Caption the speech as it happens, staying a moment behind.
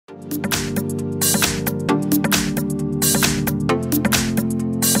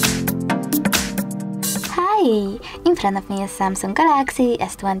Hey! In front of me is Samsung Galaxy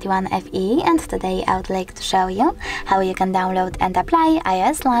S21 FE, and today I would like to show you how you can download and apply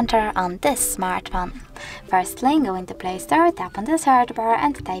iOS Launcher on this smartphone. Firstly, go into Play Store, tap on the search bar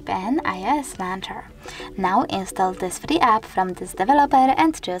and type in iOS Launcher. Now install this free app from this developer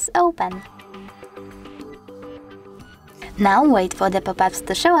and choose Open. Now wait for the pop-ups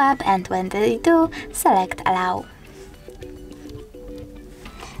to show up, and when they do, select Allow.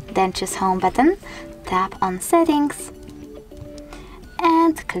 Then choose Home button, tap on Settings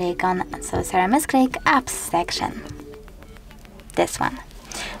and click on Apps section. This one.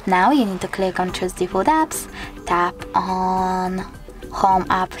 Now you need to click on Choose Default Apps, tap on Home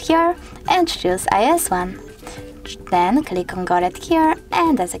app here and choose iOS one. Then click on Got it here,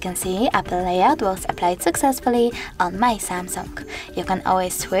 and as you can see, Apple layout was applied successfully on my Samsung. You can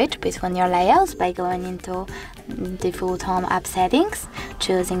always switch between your layouts by going into Default Home app settings,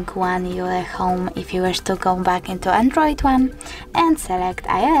 choosing one UI Home if you wish to go back into Android one, and select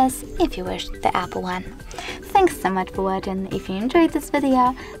iOS if you wish the Apple one. Thanks so much for watching. If you enjoyed this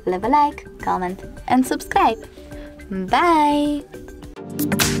video, leave a like, comment and subscribe. Bye!